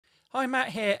Hi, Matt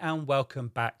here, and welcome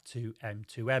back to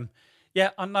M2M.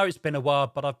 Yeah, I know it's been a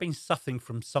while, but I've been suffering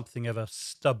from something of a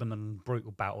stubborn and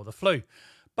brutal bout of the flu.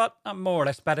 But I'm more or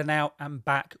less better now and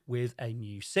back with a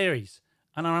new series,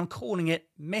 and I'm calling it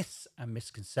Myths and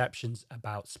Misconceptions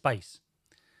About Space.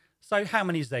 So, how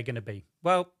many is there going to be?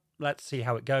 Well, let's see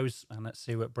how it goes and let's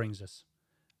see where it brings us.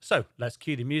 So, let's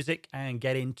cue the music and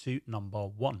get into number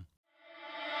one.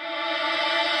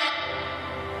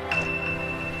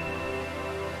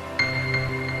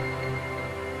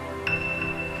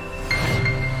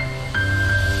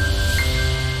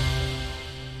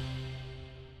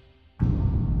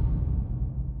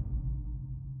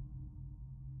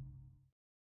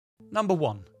 Number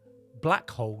one, black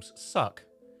holes suck.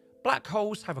 Black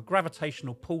holes have a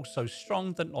gravitational pull so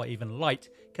strong that not even light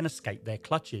can escape their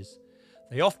clutches.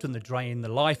 They often drain the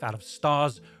life out of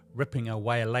stars, ripping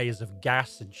away layers of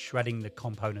gas and shredding the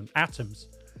component atoms.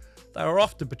 They are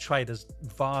often portrayed as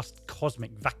vast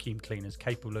cosmic vacuum cleaners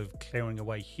capable of clearing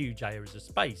away huge areas of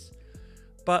space.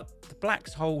 But the black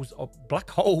holes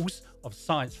of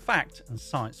science fact and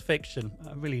science fiction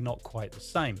are really not quite the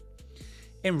same.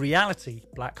 In reality,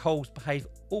 black holes behave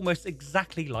almost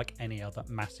exactly like any other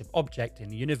massive object in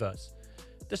the universe.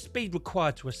 The speed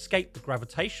required to escape the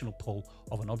gravitational pull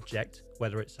of an object,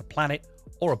 whether it's a planet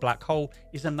or a black hole,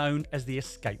 is known as the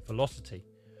escape velocity.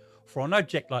 For an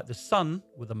object like the Sun,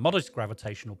 with a modest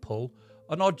gravitational pull,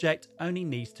 an object only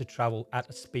needs to travel at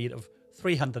a speed of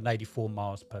 384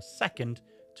 miles per second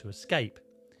to escape.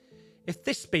 If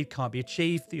this speed can't be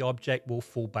achieved, the object will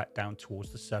fall back down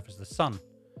towards the surface of the Sun.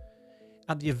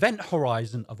 At the event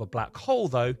horizon of a black hole,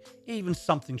 though, even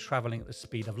something travelling at the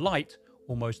speed of light,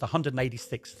 almost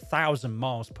 186,000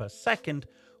 miles per second,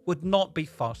 would not be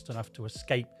fast enough to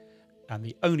escape, and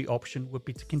the only option would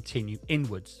be to continue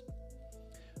inwards.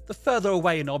 The further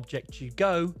away an object you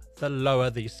go, the lower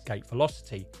the escape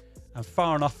velocity, and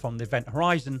far enough from the event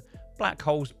horizon, black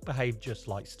holes behave just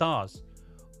like stars.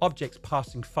 Objects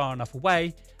passing far enough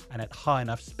away and at high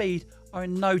enough speed are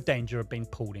in no danger of being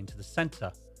pulled into the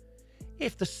centre.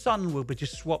 If the Sun will be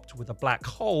just swapped with a black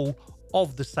hole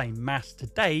of the same mass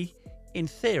today, in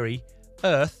theory,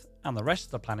 Earth and the rest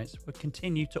of the planets would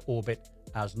continue to orbit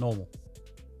as normal.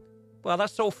 Well,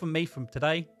 that's all from me from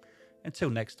today.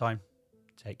 Until next time,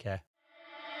 take care.